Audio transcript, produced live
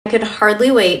I could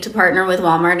hardly wait to partner with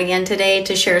Walmart again today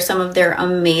to share some of their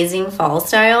amazing fall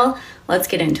style. Let's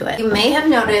get into it. You may have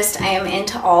noticed I am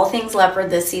into all things leopard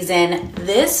this season.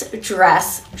 This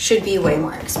dress should be way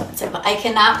more expensive. I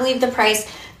cannot believe the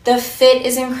price. The fit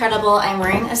is incredible. I'm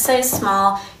wearing a size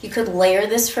small. You could layer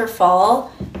this for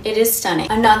fall. It is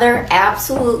stunning. Another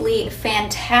absolutely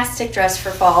fantastic dress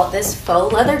for fall. This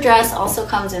faux leather dress also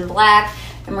comes in black.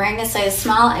 I'm wearing a size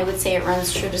small. I would say it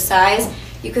runs true to size.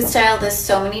 You could style this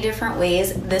so many different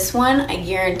ways. This one, I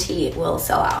guarantee, will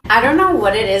sell out. I don't know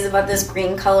what it is about this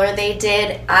green color they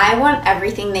did. I want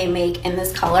everything they make in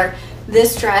this color.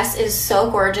 This dress is so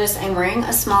gorgeous. I'm wearing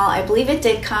a small. I believe it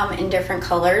did come in different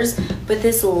colors, but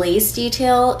this lace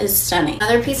detail is stunning.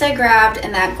 Another piece I grabbed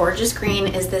in that gorgeous green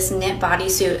is this knit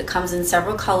bodysuit. It comes in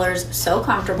several colors, so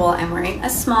comfortable. I'm wearing a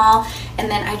small, and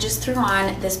then I just threw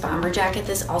on this bomber jacket.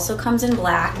 This also comes in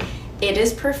black. It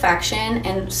is perfection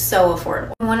and so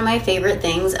affordable. One of my favorite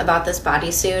things about this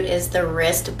bodysuit is the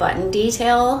wrist button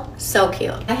detail. So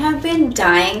cute. I have been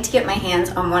dying to get my hands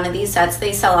on one of these sets.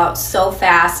 They sell out so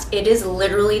fast. It is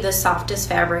literally the softest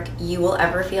fabric you will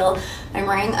ever feel. I'm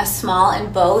wearing a small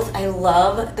in both. I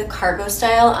love the cargo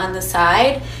style on the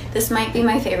side. This might be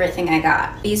my favorite thing I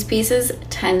got. These pieces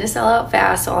tend to sell out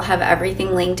fast, so I'll have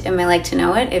everything linked in my like to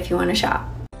know it if you want to shop.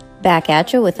 Back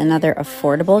at you with another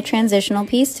affordable transitional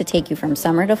piece to take you from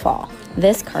summer to fall.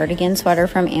 This cardigan sweater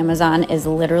from Amazon is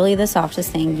literally the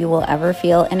softest thing you will ever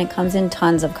feel, and it comes in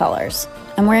tons of colors.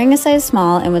 I'm wearing a size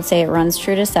small and would say it runs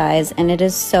true to size, and it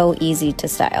is so easy to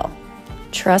style.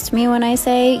 Trust me when I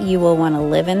say you will want to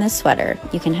live in this sweater.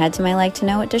 You can head to my like to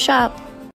know it to shop.